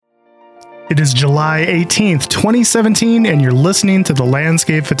It is July 18th, 2017, and you're listening to the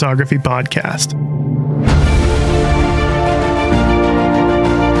Landscape Photography Podcast.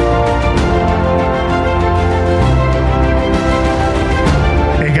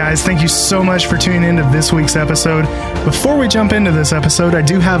 Thank you so much for tuning into this week's episode. Before we jump into this episode, I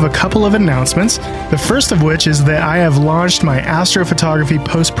do have a couple of announcements. The first of which is that I have launched my astrophotography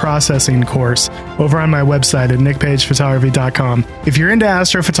post-processing course over on my website at nickpagephotography.com. If you're into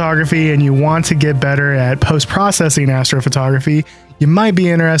astrophotography and you want to get better at post-processing astrophotography, you might be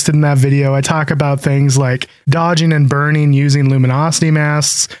interested in that video. I talk about things like dodging and burning using luminosity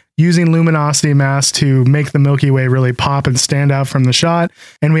masks, using luminosity masks to make the Milky Way really pop and stand out from the shot.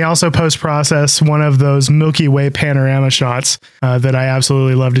 And we also post-process one of those Milky Way panorama shots that I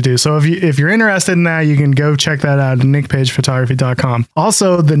absolutely love to do. So if you're interested in that, you can go check that out at nickpagephotography.com.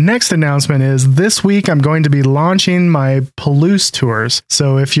 Also, the next announcement is this week I'm going to be launching my Palouse tours.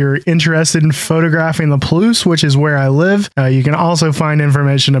 So if you're interested in photographing the Palouse, which is where I live, you can also find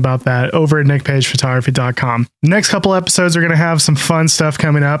information about that over at nickpagephotography.com. The next couple episodes are going to have some fun stuff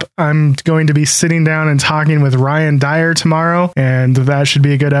coming up. I'm going to be sitting down and talking with Ryan Dyer tomorrow, and that should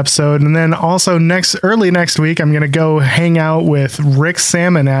be a good episode. And then also early next week, I'm going to go hang out with Rick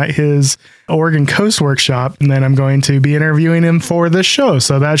Salmon at his Oregon Coast Workshop, and then I'm going to be interviewing him for this show.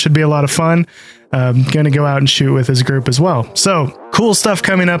 So that should be a lot of fun. I'm going to go out and shoot with his group as well. So cool stuff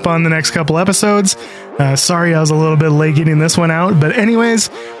coming up on the next couple episodes. Sorry, I was a little bit late getting this one out. But anyways,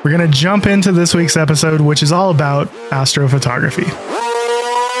 we're going to jump into this week's episode, which is all about astrophotography.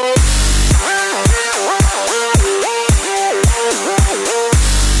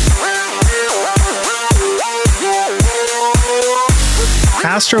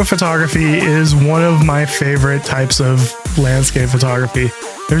 Astrophotography is one of my favorite types of landscape photography.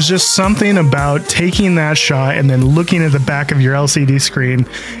 There's just something about taking that shot and then looking at the back of your LCD screen.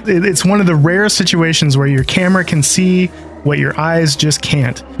 It's one of the rare situations where your camera can see what your eyes just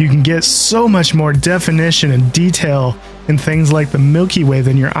can't. You can get so much more definition and detail in things like the Milky Way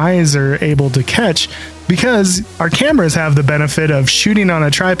than your eyes are able to catch, because our cameras have the benefit of shooting on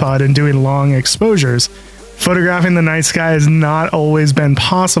a tripod and doing long exposures. Photographing the night sky has not always been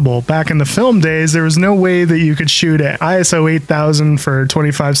possible. Back in the film days, there was no way that you could shoot at ISO 8000 for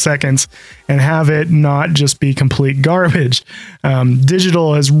 25 seconds and have it not just be complete garbage.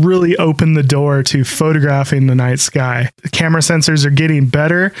 Digital has really opened the door to photographing the night sky. The camera sensors are getting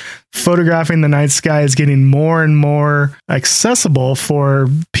better. Photographing the night sky is getting more and more accessible for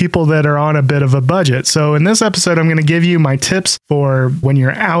people that are on a bit of a budget. So in this episode, I'm going to give you my tips for when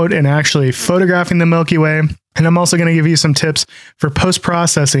you're out and actually photographing the Milky Way. And I'm also going to give you some tips for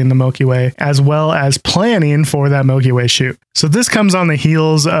post-processing the Milky Way, as well as planning for that Milky Way shoot. So this comes on the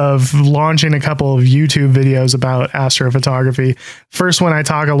heels of launching a couple of YouTube videos about astrophotography. First one, I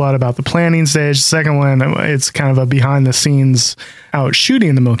talk a lot about the planning stage. Second one, it's kind of a behind the scenes out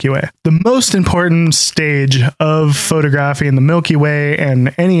shooting the Milky Way. The most important stage of photographing the Milky Way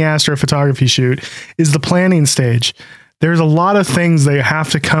and any astrophotography shoot is the planning stage. There's a lot of things that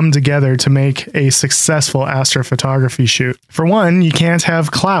have to come together to make a successful astrophotography shoot. For one, you can't have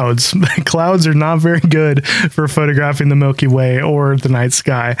clouds. Clouds are not very good for photographing the Milky Way or the night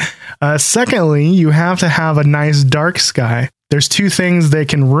sky. Secondly, you have to have a nice dark sky. There's two things that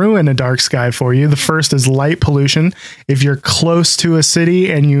can ruin a dark sky for you. The first is light pollution. If you're close to a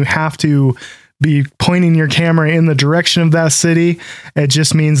city and you have to be pointing your camera in the direction of that city, it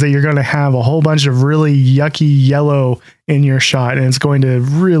just means that you're going to have a whole bunch of really yucky yellow in your shot, and it's going to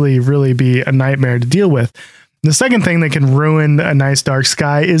really, really be a nightmare to deal with. The second thing that can ruin a nice dark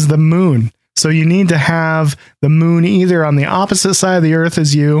sky is the moon. So you need to have the moon either on the opposite side of the Earth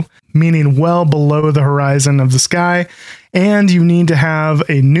as you, meaning well below the horizon of the sky, and you need to have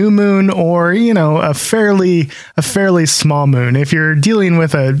a new moon or, a fairly small moon. If you're dealing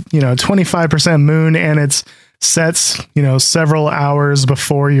with a, 25% moon and it's sets, several hours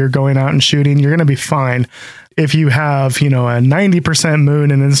before you're going out and shooting, you're going to be fine. If you have, a 90%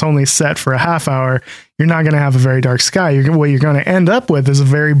 moon and it's only set for a half hour, you're not going to have a very dark sky. What you're going to end up with is a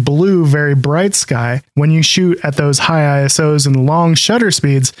very blue, very bright sky. When you shoot at those high ISOs and long shutter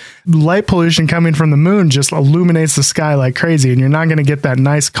speeds, light pollution coming from the moon just illuminates the sky like crazy, and you're not going to get that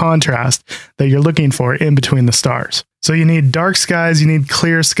nice contrast that you're looking for in between the stars. So you need dark skies, you need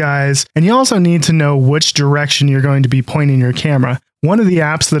clear skies, and you also need to know which direction you're going to be pointing your camera. One of the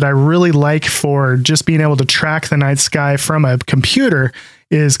apps that I really like for just being able to track the night sky from a computer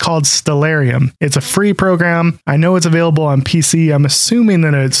is called Stellarium. It's a free program. I know it's available on PC. I'm assuming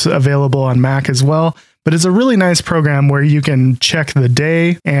that it's available on Mac as well, but it's a really nice program where you can check the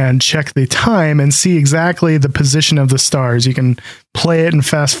day and check the time and see exactly the position of the stars. You can play it and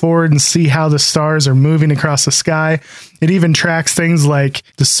fast forward and see how the stars are moving across the sky. It even tracks things like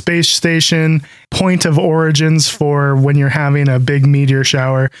the space station, point of origins for when you're having a big meteor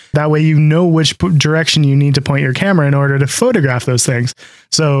shower. That way you know which direction you need to point your camera in order to photograph those things.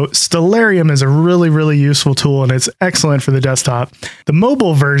 So Stellarium is a really, really useful tool, and it's excellent for the desktop. The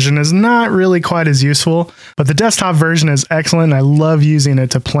mobile version is not really quite as useful, but the desktop version is excellent. I love using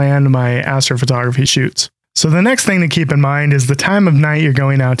it to plan my astrophotography shoots. So the next thing to keep in mind is the time of night you're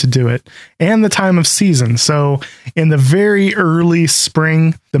going out to do it and the time of season. So in the very early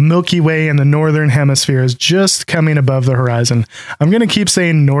spring, the Milky Way in the northern hemisphere is just coming above the horizon. I'm going to keep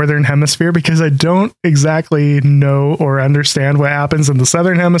saying northern hemisphere because I don't exactly know or understand what happens in the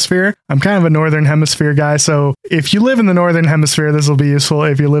southern hemisphere. I'm kind of a northern hemisphere guy. So if you live in the northern hemisphere, this will be useful.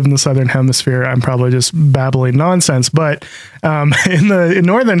 If you live in the southern hemisphere, I'm probably just babbling nonsense. But in the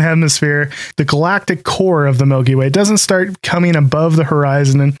northern hemisphere, the galactic core of the Milky Way doesn't start coming above the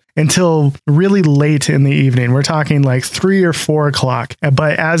horizon until really late in the evening. We're talking like 3 or 4 o'clock.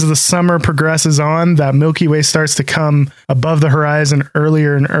 But as the summer progresses on, that Milky Way starts to come above the horizon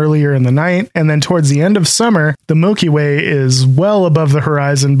earlier and earlier in the night. And then towards the end of summer, the Milky Way is well above the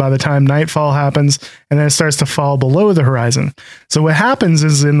horizon by the time nightfall happens, and then it starts to fall below the horizon. So what happens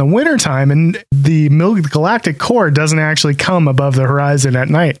is in the wintertime, and the galactic core doesn't actually come above the horizon at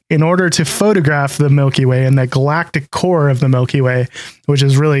night. In order to photograph the Milky Way and the galactic core of the Milky Way, which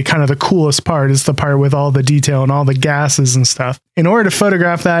is really kind of the coolest part, is the part with all the detail and all the gases and stuff. In order to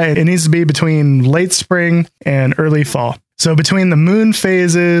photograph that, it needs to be between late spring and early fall. So between the moon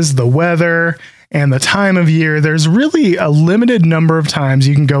phases, the weather, and the time of year, there's really a limited number of times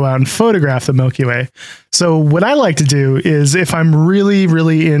you can go out and photograph the Milky Way. So what I like to do is, if I'm really,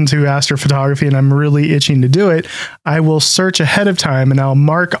 really into astrophotography and I'm really itching to do it, I will search ahead of time and I'll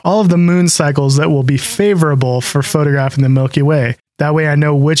mark all of the moon cycles that will be favorable for photographing the Milky Way. That way I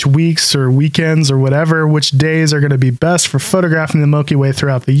know which weeks or weekends or whatever, which days are going to be best for photographing the Milky Way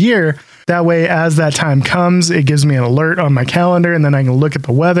throughout the year. That way, as that time comes, it gives me an alert on my calendar, and then I can look at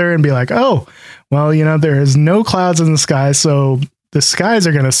the weather and be like, oh, well, there is no clouds in the sky, so the skies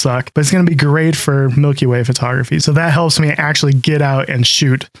are going to suck, but it's going to be great for Milky Way photography. So that helps me actually get out and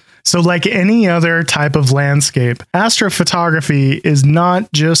shoot. So like any other type of landscape, astrophotography is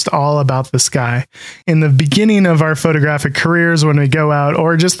not just all about the sky. In the beginning of our photographic careers, when we go out,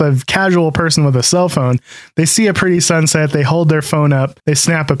 or just the casual person with a cell phone, they see a pretty sunset, they hold their phone up, they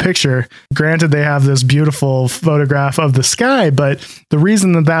snap a picture. Granted, they have this beautiful photograph of the sky, but the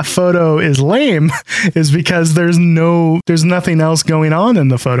reason that that photo is lame is because there's nothing else going on in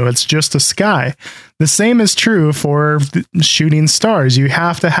the photo. It's just a sky. The same is true for shooting stars. You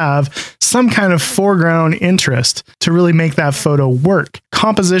have to have some kind of foreground interest to really make that photo work.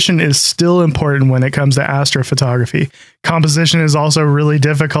 Composition is still important when it comes to astrophotography. Composition is also really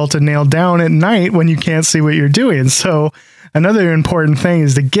difficult to nail down at night when you can't see what you're doing. So another important thing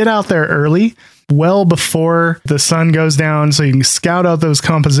is to get out there early, well before the sun goes down, so you can scout out those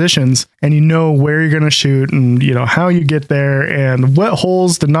compositions and you know where you're going to shoot, and how you get there, and what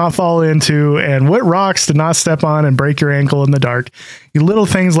holes to not fall into, and what rocks to not step on and break your ankle in the dark. Little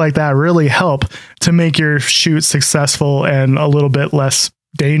things like that really help to make your shoot successful and a little bit less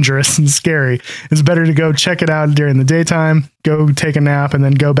dangerous and scary. It's better to go check it out during the daytime, go take a nap, and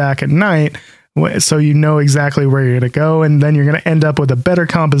then go back at night, so you know exactly where you're going to go, and then you're going to end up with a better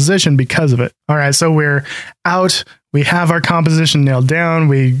composition because of it. All right, so we're out. We have our composition nailed down.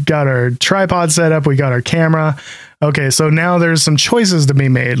 We got our tripod set up. We got our camera. Okay, so now there's some choices to be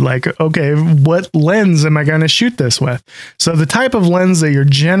made. Like, okay, what lens am I going to shoot this with? So the type of lens that you're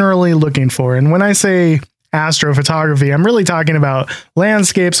generally looking for, and when I say astrophotography, I'm really talking about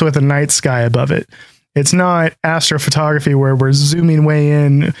landscapes with a night sky above it. It's not astrophotography where we're zooming way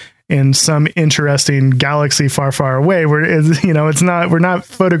in some interesting galaxy far, far away. We're not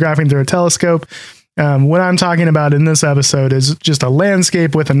photographing through a telescope. What I'm talking about in this episode is just a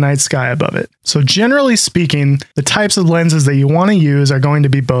landscape with a night sky above it. So generally speaking, the types of lenses that you want to use are going to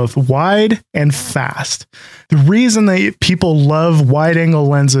be both wide and fast. The reason that people love wide angle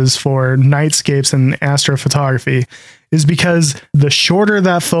lenses for nightscapes and astrophotography is because the shorter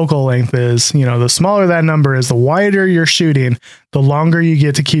that focal length is, the smaller that number is, the wider you're shooting, the longer you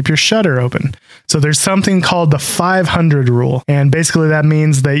get to keep your shutter open. So there's something called the 500 rule. And basically that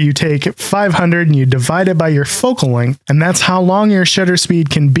means that you take 500 and you divide it by your focal length. And that's how long your shutter speed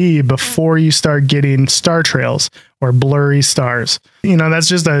can be before you start getting star trails or blurry stars. You know, that's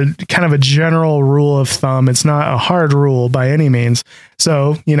just a kind of a general rule of thumb. It's not a hard rule by any means.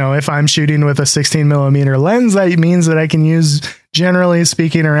 So, you know, if I'm shooting with a 16mm lens, that means that I can use, generally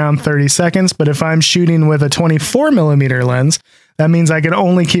speaking, around 30 seconds. But if I'm shooting with a 24mm lens, that means I can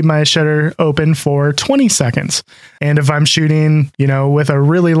only keep my shutter open for 20 seconds. And if I'm shooting, you know, with a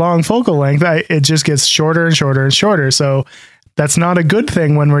really long focal length, it just gets shorter and shorter and shorter. So that's not a good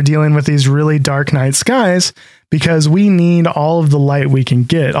thing when we're dealing with these really dark night skies, because we need all of the light we can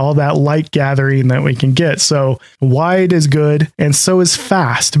get, all that light gathering that we can get. So wide is good, and so is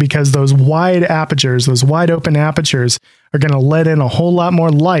fast, because those wide apertures, those wide open apertures are going to let in a whole lot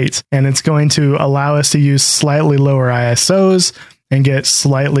more light, and it's going to allow us to use slightly lower ISOs and get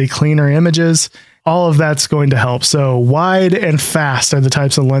slightly cleaner images. All of that's going to help. So wide and fast are the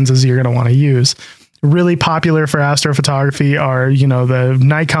types of lenses you're going to want to use. Really popular for astrophotography are, you know, the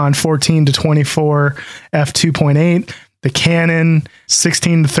Nikon 14 to 24 f2.8, the Canon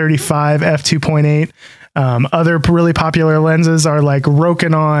 16 to 35 f2.8. Other really popular lenses are like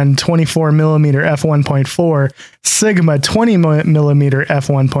Rokinon 24mm f1.4, Sigma 20mm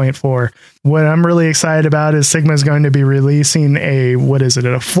f1.4. What I'm really excited about is Sigma is going to be releasing a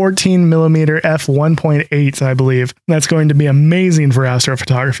 14mm f1.8, I believe. That's going to be amazing for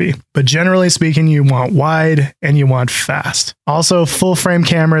astrophotography. But generally speaking, you want wide and you want fast. Also, full frame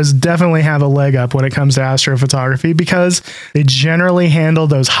cameras definitely have a leg up when it comes to astrophotography, because they generally handle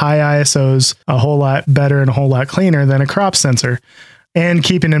those high ISOs a whole lot better and a whole lot cleaner than a crop sensor. And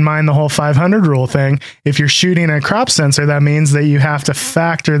keeping in mind the whole 500 rule thing, if you're shooting a crop sensor, that means that you have to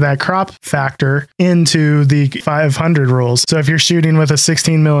factor that crop factor into the 500 rules. So if you're shooting with a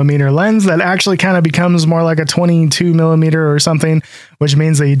 16mm lens, that actually kind of becomes more like a 22mm or something, which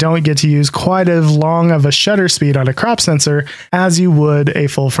means that you don't get to use quite as long of a shutter speed on a crop sensor as you would a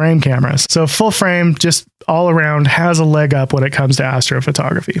full frame camera. So full frame just all around has a leg up when it comes to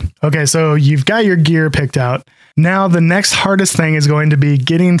astrophotography. Okay, so you've got your gear picked out. Now, the next hardest thing is going to be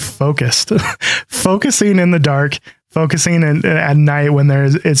getting focused. Focusing in the dark, focusing at night when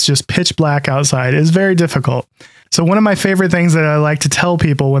it's just pitch black outside is very difficult. So one of my favorite things that I like to tell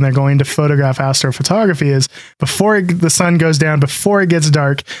people when they're going to photograph astrophotography is before the sun goes down, before it gets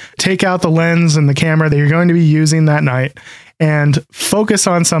dark, take out the lens and the camera that you're going to be using that night and focus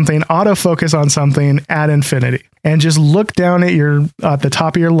on something, autofocus on something at infinity. And just look down at the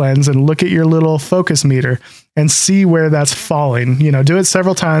top of your lens and look at your little focus meter and see where that's falling. You know, do it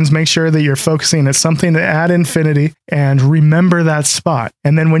several times. Make sure that you're focusing at something at infinity and remember that spot.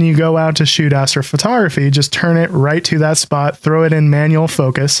 And then when you go out to shoot astrophotography, just turn it right to that spot, throw it in manual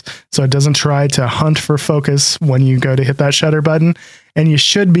focus so it doesn't try to hunt for focus when you go to hit that shutter button. And you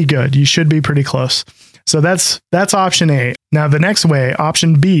should be good. You should be pretty close. So that's option A. Now, the next way,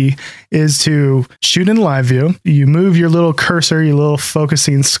 option B, is to shoot in live view. You move your little cursor, your little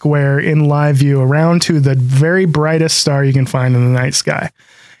focusing square in live view around to the very brightest star you can find in the night sky.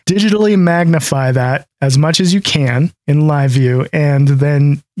 Digitally magnify that as much as you can in live view, and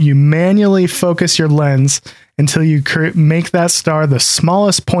then you manually focus your lens until you make that star the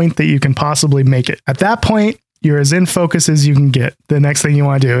smallest point that you can possibly make it. At that point, you're as in focus as you can get. The next thing you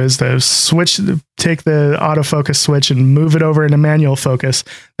want to do is take the autofocus switch and move it over into manual focus.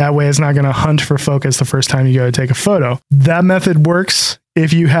 That way it's not going to hunt for focus the first time you go to take a photo. That method works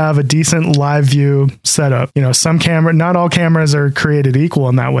if you have a decent live view setup. You know, not all cameras are created equal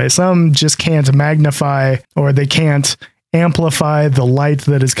in that way. Some just can't magnify, or they can't amplify the light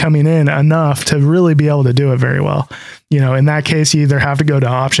that is coming in enough to really be able to do it very well. You know, in that case, you either have to go to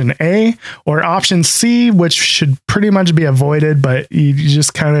option A or option C, which should pretty much be avoided, but you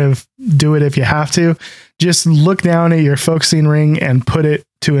just kind of do it if you have to. Just look down at your focusing ring and put it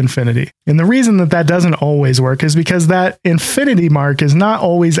to infinity. And the reason that doesn't always work is because that infinity mark is not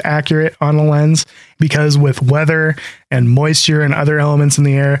always accurate on a lens, because with weather and moisture and other elements in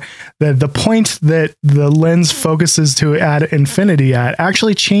the air, the point that the lens focuses to at infinity at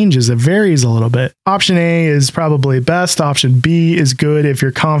actually changes. It varies a little bit. Option A is probably best. Option B is good if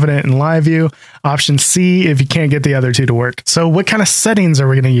you're confident in live view. Option C if you can't get the other two to work. So what kind of settings are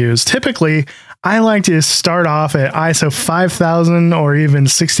we going to use? Typically, I like to start off at ISO 5000 or even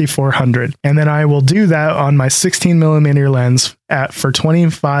 6400. And then I will do that on my 16mm lens for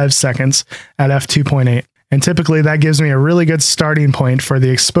 25 seconds at f2.8. And typically that gives me a really good starting point for the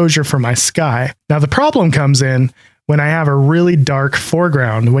exposure for my sky. Now the problem comes in when I have a really dark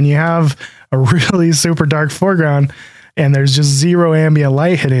foreground. When you have a really super dark foreground, and there's just zero ambient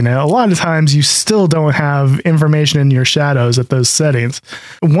light hitting it, a lot of times you still don't have information in your shadows at those settings.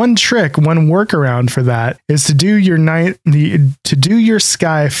 One workaround for that is to do your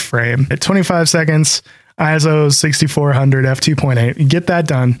sky frame at 25 seconds, ISO 6400 f2.8. You get that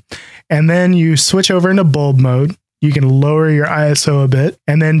done, and then you switch over into bulb mode. You can lower your ISO a bit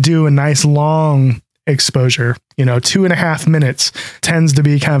and then do a nice long exposure. 2.5 minutes tends to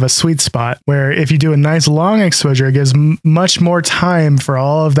be kind of a sweet spot, where if you do a nice long exposure, it gives much more time for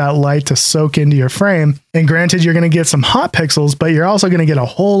all of that light to soak into your frame. And granted, you're going to get some hot pixels, but you're also going to get a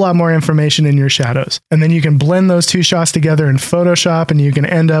whole lot more information in your shadows. And then you can blend those two shots together in Photoshop, and you can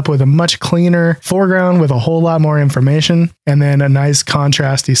end up with a much cleaner foreground with a whole lot more information. And then a nice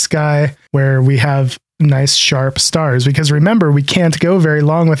contrasty sky where we have nice sharp stars, because remember, we can't go very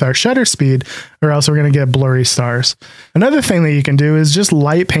long with our shutter speed or else we're going to get blurry stars. Another thing that you can do is just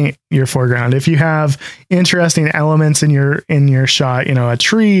light paint your foreground. If you have interesting elements in your shot, a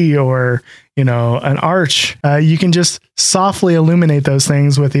tree or an arch, you can just softly illuminate those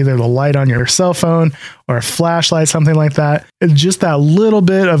things with either the light on your cell phone or a flashlight, something like that. Just that little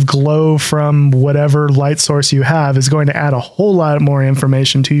bit of glow from whatever light source you have is going to add a whole lot more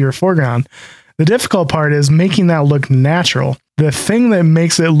information to your foreground. The difficult part is making that look natural. The thing that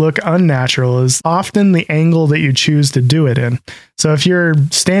makes it look unnatural is often the angle that you choose to do it in. So if you're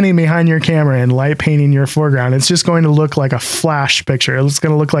standing behind your camera and light painting your foreground, it's just going to look like a flash picture. It's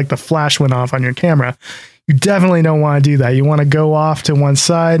going to look like the flash went off on your camera. You definitely don't want to do that. You want to go off to one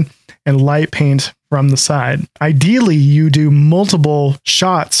side and light paint from the side. Ideally, you do multiple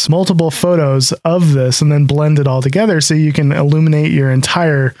shots, multiple photos of this, and then blend it all together so you can illuminate your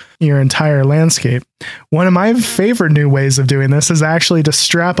entire landscape. One of my favorite new ways of doing this is actually to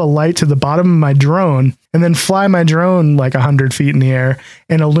strap a light to the bottom of my drone and then fly my drone like 100 feet in the air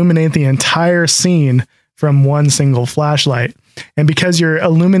and illuminate the entire scene from one single flashlight. And because you're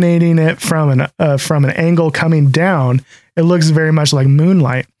illuminating it from an angle coming down, it looks very much like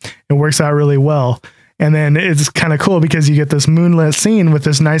moonlight. It works out really well. And then it's kind of cool because you get this moonlit scene with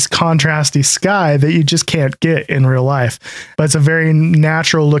this nice contrasty sky that you just can't get in real life. But it's a very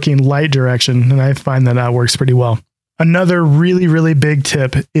natural looking light direction, and I find that works pretty well. Another really, really big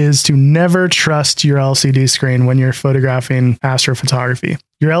tip is to never trust your LCD screen when you're photographing astrophotography.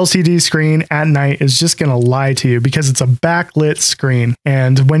 Your LCD screen at night is just going to lie to you because it's a backlit screen.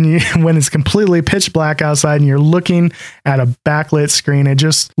 And when it's completely pitch black outside and you're looking at a backlit screen, it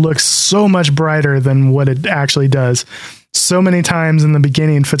just looks so much brighter than what it actually does. So many times in the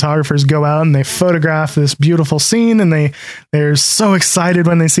beginning, photographers go out and they photograph this beautiful scene, and they're so excited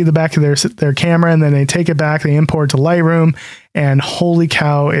when they see the back of their camera, and then they take it back, they import to Lightroom, and holy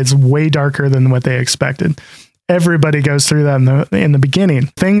cow, it's way darker than what they expected. Everybody goes through that in the beginning.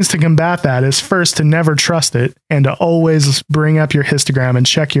 Things to combat that is first to never trust it and to always bring up your histogram and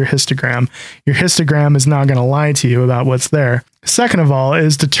check your histogram. Your histogram is not going to lie to you about what's there. Second of all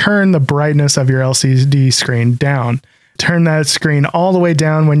is to turn the brightness of your LCD screen down. Turn that screen all the way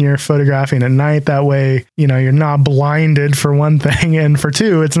down when you're photographing at night. That way, you're not blinded, for one thing, and for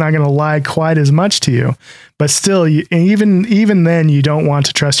two, it's not going to lie quite as much to you. But still, even then, you don't want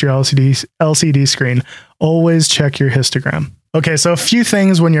to trust your LCD screen. Always check your histogram. Okay, so a few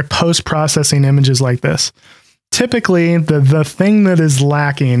things when you're post-processing images like this. Typically, the thing that is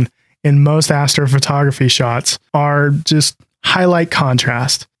lacking in most astrophotography shots are just highlight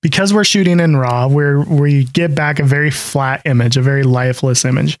contrast. Because we're shooting in RAW, we get back a very flat image, a very lifeless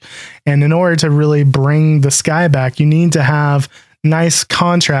image. And in order to really bring the sky back, you need to have nice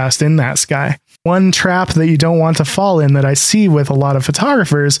contrast in that sky. One trap that you don't want to fall in that I see with a lot of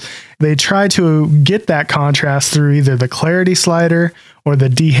photographers, they try to get that contrast through either the clarity slider or the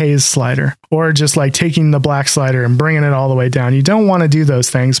dehaze slider, or just like taking the black slider and bringing it all the way down. You don't want to do those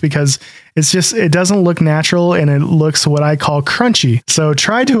things because it doesn't look natural and it looks what I call crunchy. So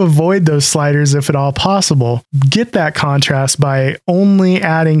try to avoid those sliders if at all possible. Get that contrast by only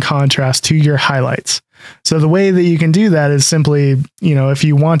adding contrast to your highlights. So the way that you can do that is simply, if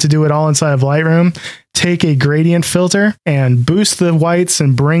you want to do it all inside of Lightroom, take a gradient filter and boost the whites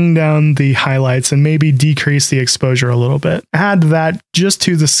and bring down the highlights and maybe decrease the exposure a little bit. Add that just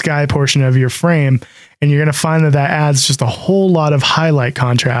to the sky portion of your frame, and you're going to find that adds just a whole lot of highlight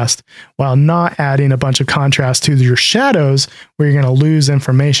contrast while not adding a bunch of contrast to your shadows where you're going to lose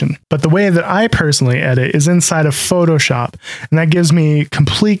information. But the way that I personally edit is inside of Photoshop, and that gives me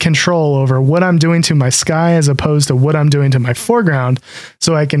complete control over what I'm doing to my sky as opposed to what I'm doing to my foreground,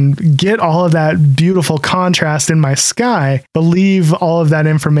 so I can get all of that beautiful contrast in my sky, but leave all of that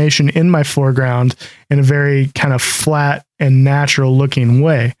information in my foreground in a very kind of flat and natural looking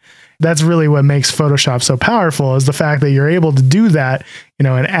way. That's really what makes Photoshop so powerful, is the fact that you're able to do that,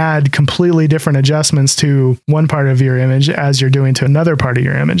 and add completely different adjustments to one part of your image as you're doing to another part of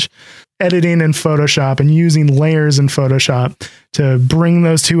your image. Editing in Photoshop and using layers in Photoshop to bring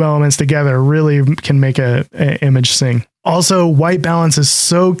those two elements together really can make an image sing. Also, white balance is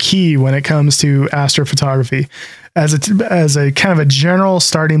so key when it comes to astrophotography. As a kind of a general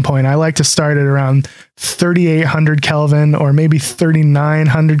starting point, I like to start at around 3,800 Kelvin or maybe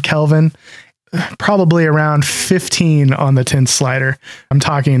 3,900 Kelvin, probably around 15 on the tint slider. I'm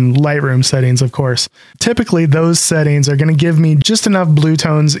talking Lightroom settings, of course. Typically, those settings are going to give me just enough blue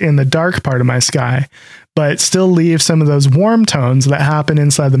tones in the dark part of my sky, but still leave some of those warm tones that happen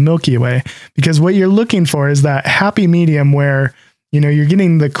inside the Milky Way. Because what you're looking for is that happy medium where you're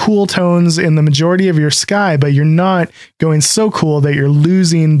getting the cool tones in the majority of your sky, but you're not going so cool that you're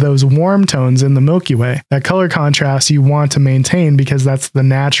losing those warm tones in the Milky Way. That color contrast you want to maintain, because that's the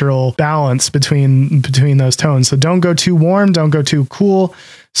natural balance between those tones. So don't go too warm, don't go too cool.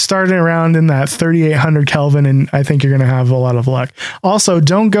 Starting around in that 3,800 Kelvin, and I think you're going to have a lot of luck. Also,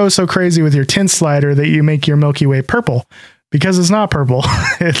 don't go so crazy with your tint slider that you make your Milky Way purple, because it's not purple.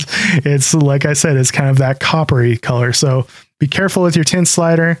 It's like I said, it's kind of that coppery color. So be careful with your tint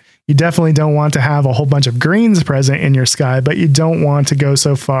slider. You definitely don't want to have a whole bunch of greens present in your sky, but you don't want to go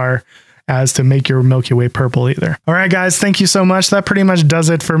so far as to make your Milky Way purple either. All right, guys, thank you so much. That pretty much does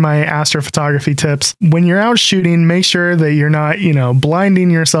it for my astrophotography tips. When you're out shooting, make sure that you're not, blinding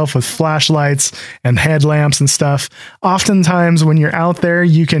yourself with flashlights and headlamps and stuff. Oftentimes when you're out there,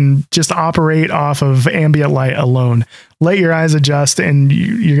 you can just operate off of ambient light alone. Let your eyes adjust and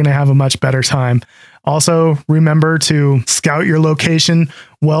you're going to have a much better time. Also, remember to scout your location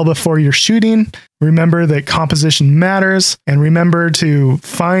well before you're shooting. Remember that composition matters, and remember to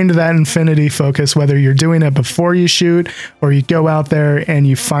find that infinity focus, whether you're doing it before you shoot or you go out there and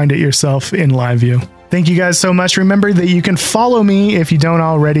you find it yourself in live view. Thank you guys so much. Remember that you can follow me if you don't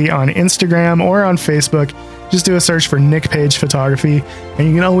already on Instagram or on Facebook. Just do a search for Nick Page Photography, and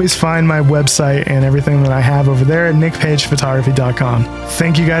you can always find my website and everything that I have over there at nickpagephotography.com.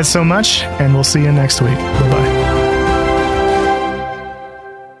 Thank you guys so much, and we'll see you next week. Bye.